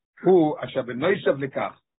hu asher b'noisav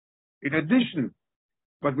lekach. In addition,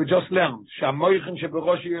 what we just learned, שהמויכן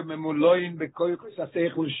שבראש יהיו ממולאים בכויכוס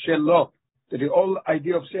השכל שלו, that the whole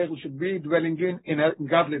idea of seichel should be dwelling in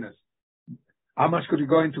godliness. How much could you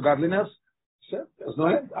go into godliness? There's no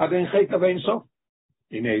end. Aden chayta vein sof.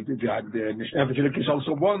 The Nefesh Elokis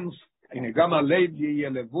also wants, in a gamma leib yeh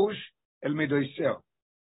levush el medoiseo.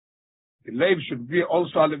 The leib should be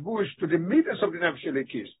also a levush to the midas of the Nefesh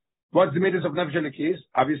Elokis. What's the midas of Nefesh Elokis?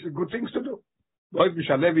 Obviously good things to do. Only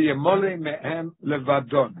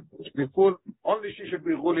she should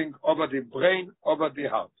be ruling over the brain, over the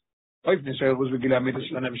heart.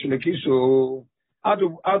 How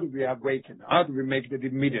do we awaken? How do we make the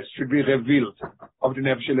midas should be revealed of the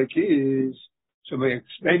Nefesh Elokis? So we're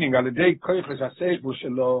explaining all the day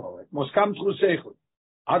must come through seichel.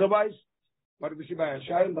 Otherwise, what do we see by a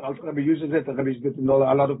child? The Alter Rebbe uses it. The Rebbe is getting a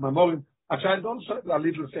lot of memory. A child also a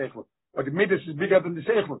little seichel, but the midas is bigger than the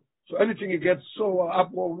seichel. So anything he gets so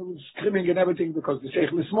up, screaming and everything because the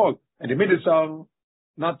seichel is small and the midas are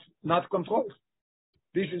not controlled.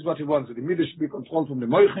 This is what he wants. The midas should be controlled from the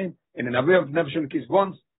moichin, and in a way of the Nefesh Elokis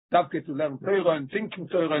wants Davke to learn Torah and thinking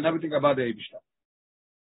Torah and everything about the Eibishter.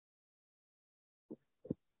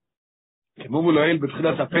 As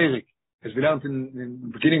we learned in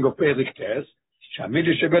the beginning of Perek Tes,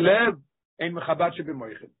 שהמידס שבלב אין מחב"ד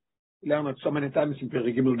שבמויכין. We learned it so many times in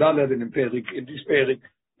Perek Gimel Daled and in this Perek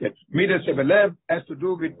that midas שבלב has to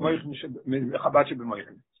do with מחב"ד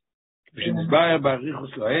שבמויכין. ושנסבר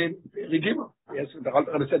בריחוס לאל, Perek Gimel. Yes, the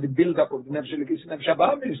Alter Rebbe said the build-up of the Nefesh Elokis and Nefesh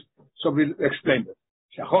Abamis. So we'll explain that.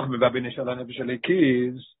 שהחוכמה והבינה של הנפש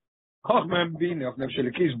אלוקis, חוכמה ובינה of Nefesh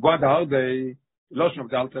Elokis, what are they? Lotion of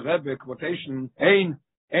the Alter Rebbe, quotation, ein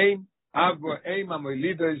avo ein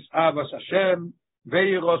amoilides avas Hashem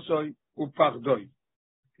veirosoi upardoi.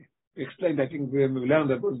 Explained, I think we learned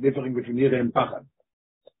that was differing between Yireh and Pachad.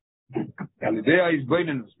 The idea is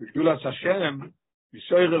boinenus, b'gdulas Hashem,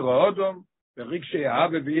 v'soire ro'odom, v'rikshei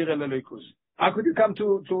ahave v'yireh leloikus. How could you come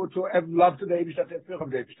to have love to the Eibishter, to have fear of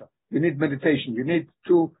the Eibishter? You need meditation. You need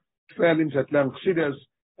to Tfeilim that learn Chassidus,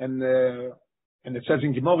 and it says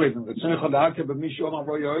in Gemara, you're not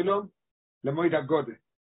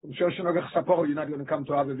going to come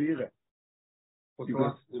to Ave V'Yireh. You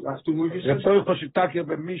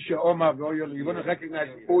want to recognize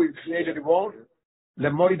who created the world?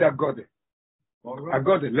 Lemoid Agode.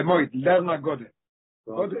 Agode, Lemoid, learn Agode.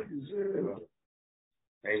 Agode is...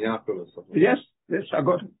 Yes,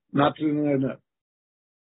 Agode. Not...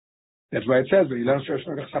 That's why it says, when you learn Shosh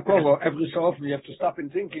Nogach Saporo, every so often you have to stop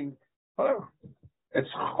and thinking, oh, it's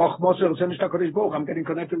Chochmos Eretz HaKadosh Baruch. I'm getting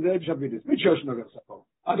connected with the Eibishter with this. Mit Shosh Nogach Saporo.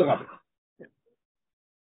 Adarabah.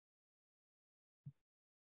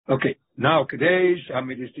 Okay, now Kadesh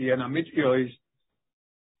Hamidis Tiyana Mityois.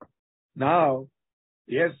 Now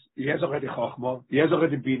he has already Chochmah, he has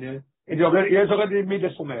already Bine, and he has already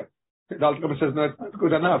Midas from her. The Alter Rebbe says, no, it's not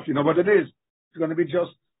good enough. You know what it is? It's going to be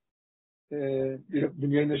just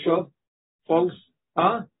false,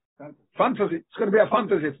 fantasy. It's going to be a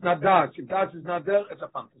fantasy. It's not that. If that is not there, it's a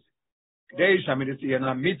fantasy. Kadesh Hamidis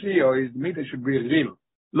Tiyana Miti, or his Midas should be real.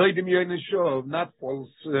 Loidim Yoyin Shov, not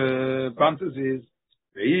false fantasies.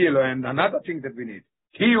 And another thing that we need,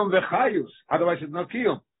 kiyum v'chayus. Otherwise, it's not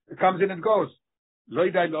kiyum. It comes in and goes.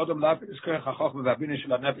 It's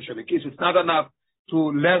not enough to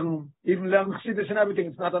learn, even learn chassidus and everything.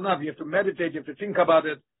 It's not enough. You have to meditate. You have to think about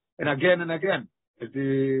it, and again and again. As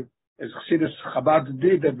chassidus Chabad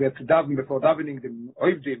did, that we have to daven before davening. The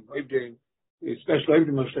oivdim, especially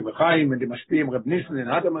oivdim Moshe Chaim and the mashpiyim Reb Nissen and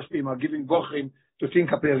other mashpiyim are giving bochrim to think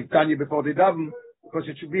Perek Tanya before they daven, because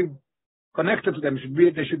it should be connected to them,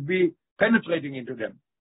 they should be penetrating into them.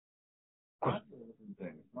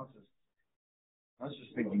 I was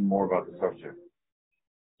just thinking more about the subject.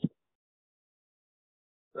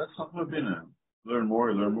 That's Chachma Bina. Learn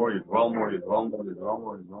more, you dwell more. That's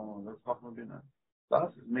Chachma Bina.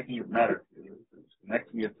 Das is making it matter. It's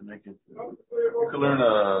connecting it to make it. You can learn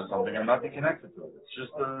something and not be connected to it. It's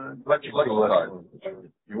just intellectual side.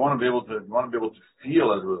 You want to be able to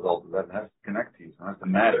feel as a result of that. It has to connect to you. It has to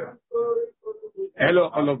matter.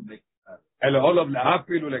 all of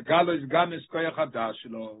להפיל ולגלויס גם es koyach hadas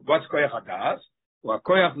שלו. What's koyach hadas? הוא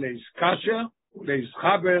הכויח להיזכשר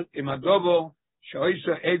ולהיזכבר עם הדובו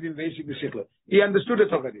שאויסו עדים ואיסיק בשיכלו. He understood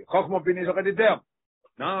it already. Chochma bin is already there.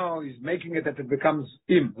 Now he's making it that it becomes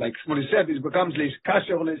him. Like Shmuley said, it becomes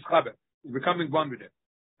להיזכשר or להיזכבר. He's becoming one with it.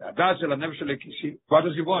 הdas של הנפש של הכיסי. What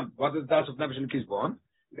does he want? What does das of נפש של הכיס want?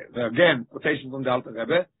 Again, quotation from the Alter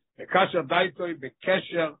Rebbe. לקשר דייטוי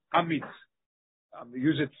בקשר אמיץ. We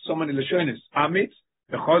use it so many lashonis. Amitz,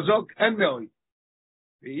 bechozok, and meoi.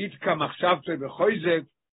 Ve'it kamachshavtoi bechoizek,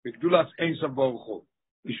 v'gdulas ein sof baruch hu.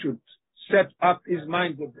 He should set up his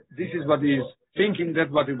mind that this is what he is thinking,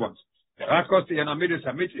 that's what he wants.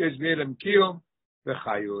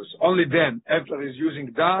 Only then, after he's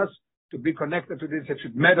using das to be connected to this, it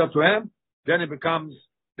should matter to him, then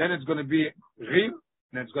it's going to be real,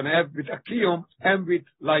 and it's going to have with akiyum and with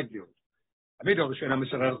livelihood.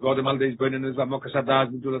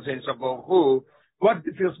 What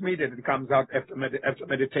it feels me that it comes out after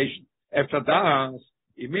meditation. After that,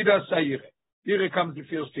 here comes the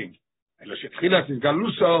first thing.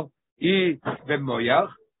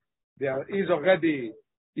 There is already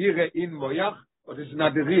ire in moyach, but it's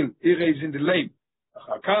not the real. Ire is in the lame.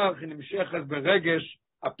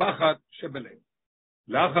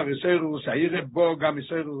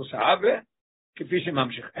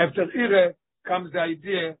 After ire comes the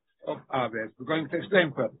idea of Aves. We're going to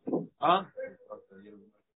explain further. Huh?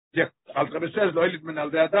 Yeah, Alter Rebbe says, Lo elit men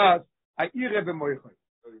al de'adas, ha'ire b'moichoi.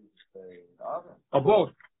 Or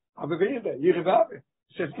both. Ave ve'ire, ire ve'ave. It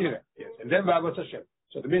says ire. Yes. And then ve'avos Hashem.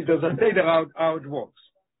 So it means there's a data how it works.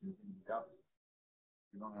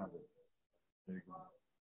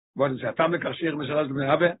 What is it? Atam lekashir mesharaz b'nei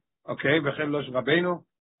Ave? Okay. V'chem lo sh'rabeinu?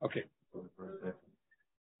 Okay.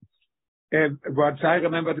 What I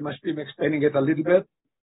remember the Mashpim explaining it a little bit.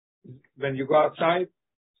 When you go outside,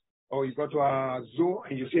 or you go to a zoo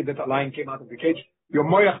and you see that a lion came out of the cage, your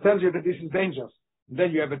moyach tells you that this is dangerous. And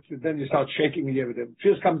then you have it. Then you start shaking. And you have it.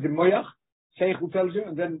 First comes the moyach, Seichu tells you,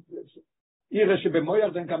 and then ire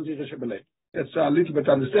shebemoyach, then comes ire shebelei. That's a little bit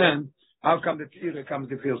to understand how come that ire comes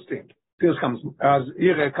the first thing. First comes as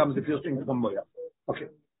ire comes the first thing from moyach. Okay.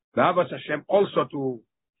 The Abbas Hashem also to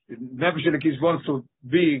Nefesh Elokis wants to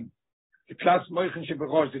be. The class Moichin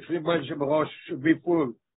Sheberosh, the three Moichin Sheberosh should be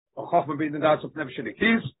full of Chochmah being the das of Nefesh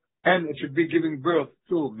Elokis, and it should be giving birth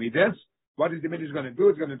to Midas. What is the Midas going to do?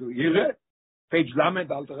 It's going to do Yire, page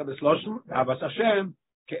Lamed, Alter Rebbe Sloshem, Abbas Hashem,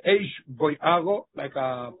 Ke'eish Boyaro, like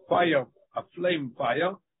a fire, a flame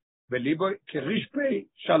fire, Veliboy, Kerishpei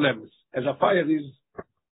Shalemus, as a fire is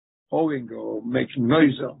hoeing or making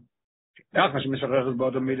noise. After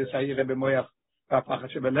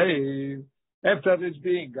it's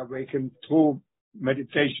being awakened through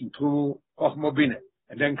meditation, through Chochmah Bina,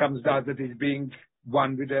 and then comes that he's being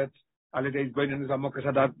one with it.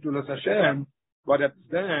 What happens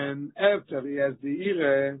then? After he has the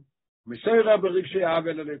ire,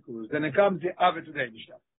 then it comes the ave to the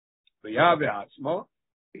Eibishter.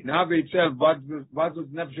 In ave itself, what does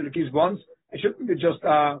Nefesh Elokis wants? It shouldn't be just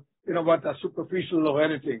a superficial or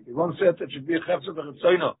anything. He wants it should be a chefzer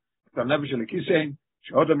v'chetzoino. The Nefesh Elokis saying,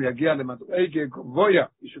 שאודם יגיע למדרגה גבוהה,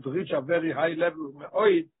 he should reach a very high level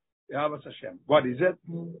מאוד, באהבת השם. What is it?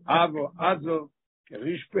 אבו עזו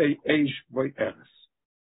כרשפי איש בוי ארס.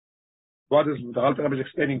 What is the Alter Rebbe is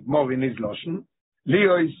explaining more in his Loshen?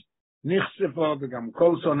 Liois nichsefo v'gam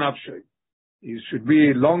kolso nafshoi. He should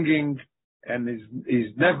be longing, and his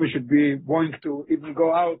nefesh should be wanting to even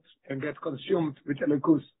go out and get consumed with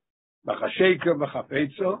Elokus. V'chasheker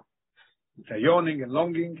v'chafetzo, with a yawning and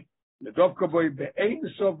longing, to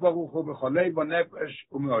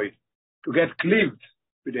get cleaved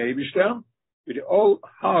with the Eibishter, with the whole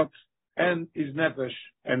heart and his nefesh,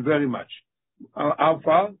 and very much. How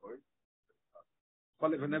far? A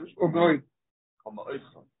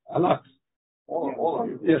lot. All of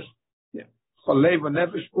you. Yes. Yeah.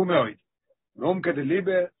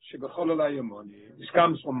 This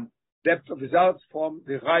comes from depth of his heart, from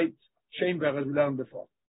the right chamber as we learned before.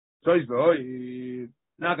 So it's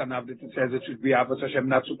not enough that it says it should be Avos Hashem,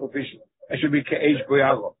 not superficial. It should be Ke'esh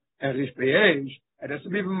Boyaro. And Rish Be'esh, it has to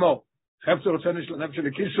be even more. Chefzer Rotzonish L'Nefesh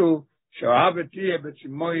Elikisu, She'ohavet Tiyeh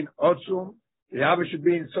B'tzimoin Otzum, the Avos should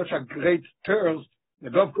be in such a great thirst, The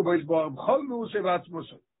Dovko Bois Bor Bchol Muse Vatzmus.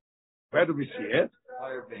 Where do we see it?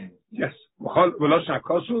 Higher being. Yes. Bchol Veloshna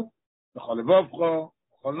Kosu, Bchol Levovcho,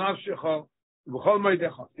 Bchol Nafshecho, Bchol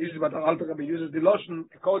Moedecho. This is what the Alter Rebbe uses the lotion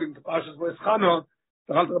according to Parshas Bois Chano.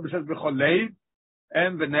 The Alter Rebbe says Bchol Leib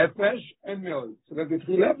and the Nefesh and Meol. So that's the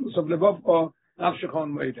three levels of Levovcho, Nafshecho,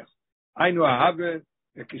 and Moedech. Ainu Ahave,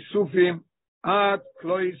 the Kisufim, Ad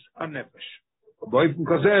Klois and Nefesh. Boifim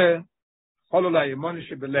Kozeh, Hololai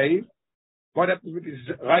Yemonish Beleib. What happens with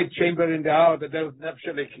this right chamber in the heart that there's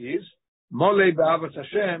nefesh keys? Molei be'avas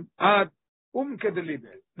Hashem ad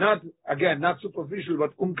kedelibe. Not again, not superficial,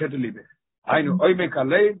 but kedelibe. Ainu oimek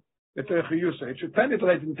aleib v'toichiyusa. It should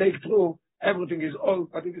penetrate and take through. Everything is all.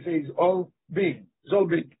 What did he say? Is all being. It's all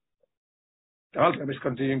being. The Alter Rebbe is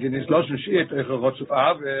continuing in his lashon shiyeh toichirotzu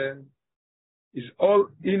ave. Is all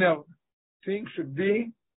inner things should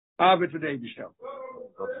be ave to the Eibishter.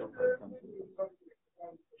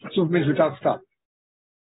 So means without stop.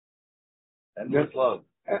 And with love.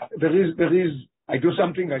 There is, I do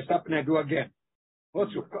something, I stop and I do again.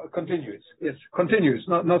 Rotsu, continuous. Yes, continuous,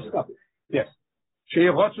 not stop. Yes. Shei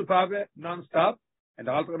Rotsu Pave, non-stop. And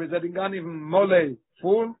the Alter Rebbe said, not even mole,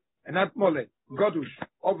 full, and not mole. Godush,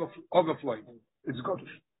 overflowing. It's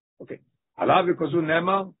Godush. Okay. Alav Kozu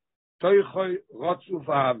Nemar, Toichoi Rotsu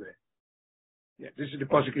Pave. Yeah, this is the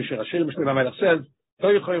Pasuk Yisher Ashir, Mishloim HaMelech says,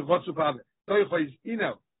 Toichoi Rotsu Pave. Toichoi is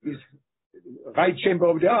inner. His right chamber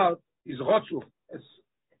of the heart is Rotzu. It's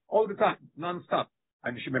all the time, non-stop.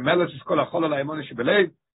 And Shememelos is called a Cholol HaEmonish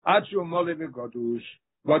Belev, Ad Shu Mole V'Godush.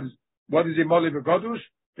 What is the Mole V'Godush?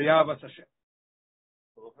 V'Yavas Hashem.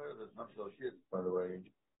 Well, there's not so shit, by the way.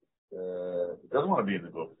 It doesn't want to be in the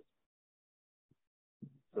book.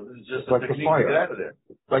 So this is just like a technique to get out of there.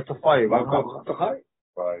 It's like the fire. Right.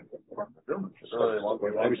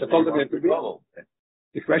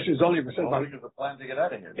 The question is only if the plan to get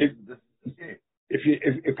out of here.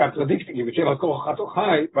 If contradicting, if you say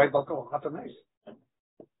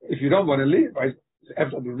if you don't want to leave,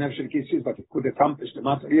 after the Nefesh Kitzis, but you could accomplish the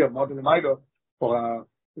matter here more than the Maido for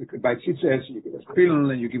you could buy tzitzes, you give it spill,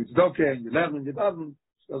 and you give it tzedakah, and you learn and you doesn't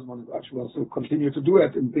want to actually also continue to do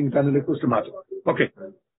it and bring down the matter. Okay.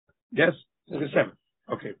 Yes, 37.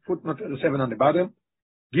 Okay, footnote 37 on the bottom.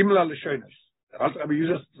 Gimel al-Leshonis. The Alter Rebbe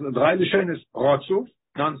uses the dry Leshonis, Rotzu,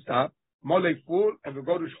 non-stop, Molei full, and the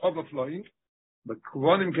Godush overflowing. But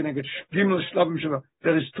Kuvonim can get Gimel Shlobim Sheva.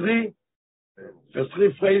 There's three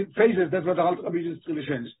phases. That's what the Alter Rebbe uses three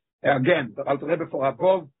Leshonis. Again, the Alter Rebbe for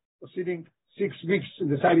above was sitting 6 weeks and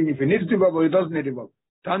deciding if he needs to evolve or he doesn't need to evolve.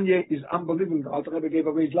 Tanya is unbelievable. The Alter Rebbe gave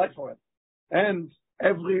away his life for it. And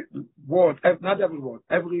every word, not every word,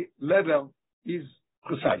 every letter is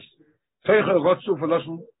precise. Teichel Rotzu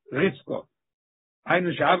Veloshon Ritzko.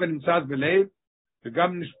 Einu She'aven Nimtzad Belev,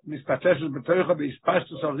 וגם מסתתשת בתוכה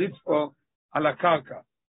בהספשטוס על ריצפו על הקרקע.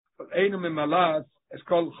 אינו ממלאת את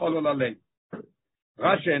כל חולו ללב.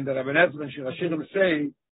 Rashi and the Rebbe Nezran Shirashirim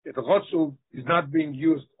say that Rotzuv is not being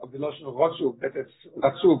used of the lotion of Rotzuv, that it's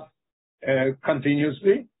Ratzuv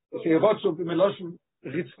continuously. They say Rotzuv in the lotion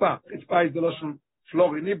Ritzpah. Ritzpah is the lotion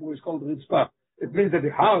floor in Hebrew, is called Ritzpah. It means that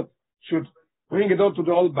the heart should bring it out to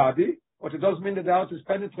the whole body, but it doesn't mean that the heart is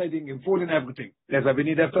penetrating in full in everything. As we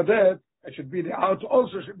need after that, it should be the heart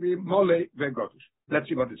also should be Mole Vegotish. Let's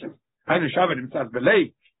see what it says. Haynu Shavet Nimtzad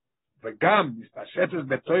Belei, וגם מספשטת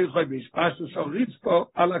בתויכוי בהספשטוס על ריצפו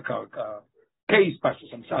על הקרקע.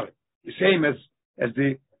 כהספשטוס, I'm sorry. The same as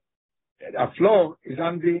the floor is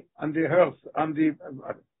on the earth, on the,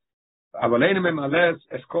 אבל אינו ממלא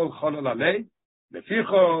את כל חולל עלי,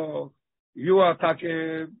 לפיכו, you are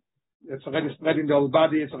talking, it's already spreading the whole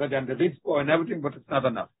body, it's already on the ריצפו and everything, but it's not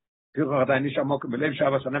enough. פיכו עדיין איש עמוק בלב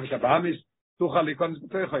שעבס הנפש הבאמיס, תוכל להיכנס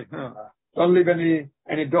בתויכוי. Don't leave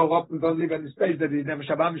any door open, don't leave any space that the Nefesh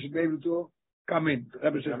Habami should be able to come in. The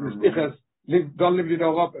Rebbe says, don't leave the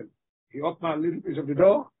door open. He opened a little piece of the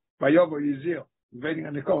door, Vayovo, he's here, he's waiting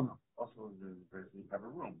on the corner. Also, you have a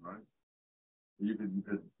room, right? You could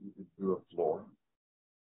do a floor.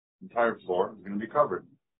 The entire floor is going to be covered.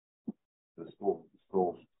 This full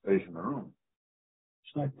space in the room.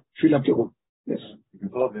 Fill up the room. Yes. You can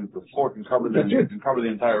fill up the floor, can cover the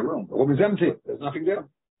entire room. The room is empty. There's nothing there.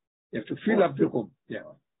 You have to fill up the room. Yeah.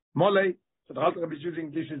 Mole, so the Alter Rebbe is using,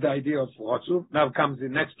 this is the idea of Rotzuv. Now comes the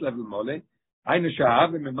next level Mole. Haynu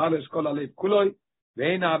she'ahav v'memalo es kol alev kuloi,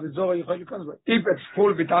 ve'ein ha'avizor yichol yikon. If it's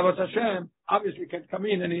full with Avos Hashem, obviously can't come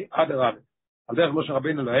in any other Ave. Al derech Moshe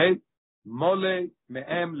Rabbeinu lohei, Mole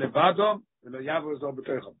me'em levado, ve'lo yavo zor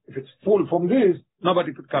b'toichom. If it's full from this,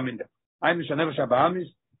 nobody could come in there. Haynu she'nefesh ha'ba'amis,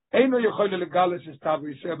 eino yichol legalos es tavu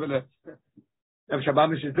yisrael b'lev. Nefesh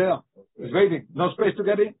ha'ba'amis is there. He's waiting. No space to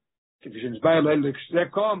get in. If you inspire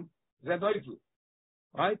Leil come, then Neufel.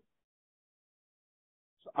 right?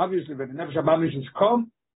 So obviously, when the Nefesh Abamishes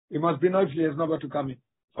come, he must be noisy, he has nowhere to come in.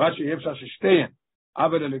 Rashi, Yevsha Shishtein,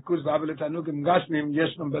 Abel Elikus, Abel Etanukim, Gashmim,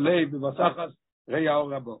 Yeshnum Belei, Bivasachas, Reya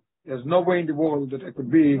Orabo. There's no way in the world that it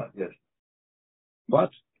could be. Yes.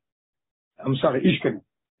 What? I'm sorry,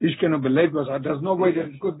 Ishkenu Belei, because there's no way that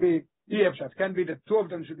it could be. It can be that two of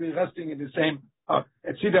them should be resting in the same.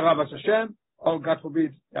 It's either Abbas Hashem or, God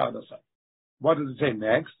forbid, the other side. What does it say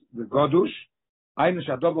next? The Godush. Einu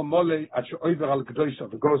Shadobo Mole at Oiver al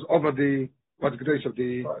Gdoisov. It goes over the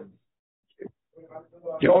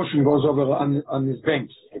ocean goes over on his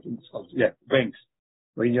banks. I think it's called, banks.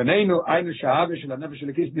 When Yoneinu Einu Shahave Shel HaNefesh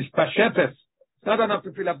Elekis Mishpashetes. It's not enough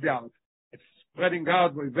to fill up the out. It's spreading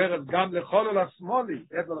out. Voiveret Gam Lechol Ola Smoli.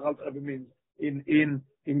 That's what Alt Rebbe means in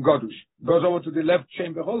Godush. Goes over to the left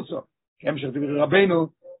chamber also. Hemshech Divri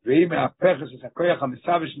Rabbeinu. Ve'im HaPeches is HaKoyach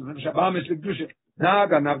HaMesavish Nefesh Abamis L'Kedusha.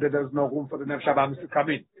 Not enough that there's no room for the Nefesh Abamis to come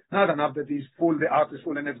in. Not enough that he's full, the art is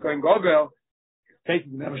full, and it's going over. He's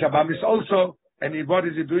taking the Nefesh Abamis also, and what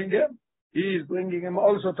is he doing there? He is bringing him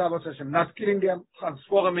also to Abbas Hashem, not killing him,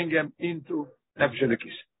 transforming him into Nefesh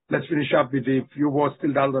Elekis. Let's finish up with the few words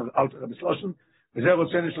till the Alter Rebbe Sloshen. V'zeh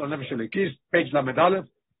rotzenu shel Nefesh Elekis, page Lamed Aleph,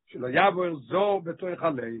 shelo yavor zo betoich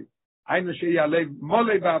halev, aynu she'yeh alev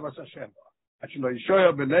molei ba'Abbas Hashem. שלא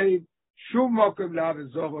יישאר בלב שום מוקם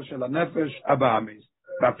לעזובו של הנפש הבאמיס.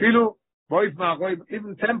 ואפילו,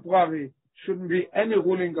 even temporary, shouldn't be any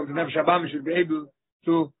ruling of the nefesh abamis should be able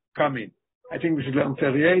to come in. I think we should learn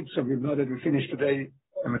 38, so we know that we finished today,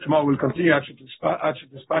 and tomorrow we'll continue. Actually, to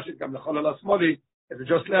dispatch it, come lechol ala smoli, as we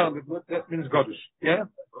just learned, that means Godush. Yeah?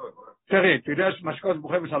 38, תדע שמשקות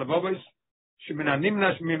בוחבס על הבובס, שמן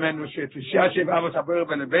הנמנש ממנו שתשיישב אבס הבוער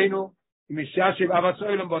בלבנו,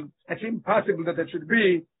 it's impossible that it should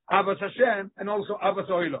be Abbas Hashem and also Abbas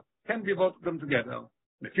Oilo. Can be both of them together.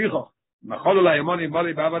 That's why if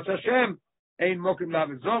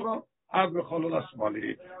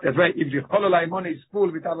the Cholol Haimoni is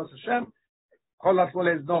full with Abbas Hashem, Cholol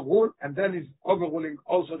Hasmoli is no rule, and then he's overruling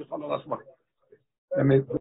also the Cholol Hasmoli.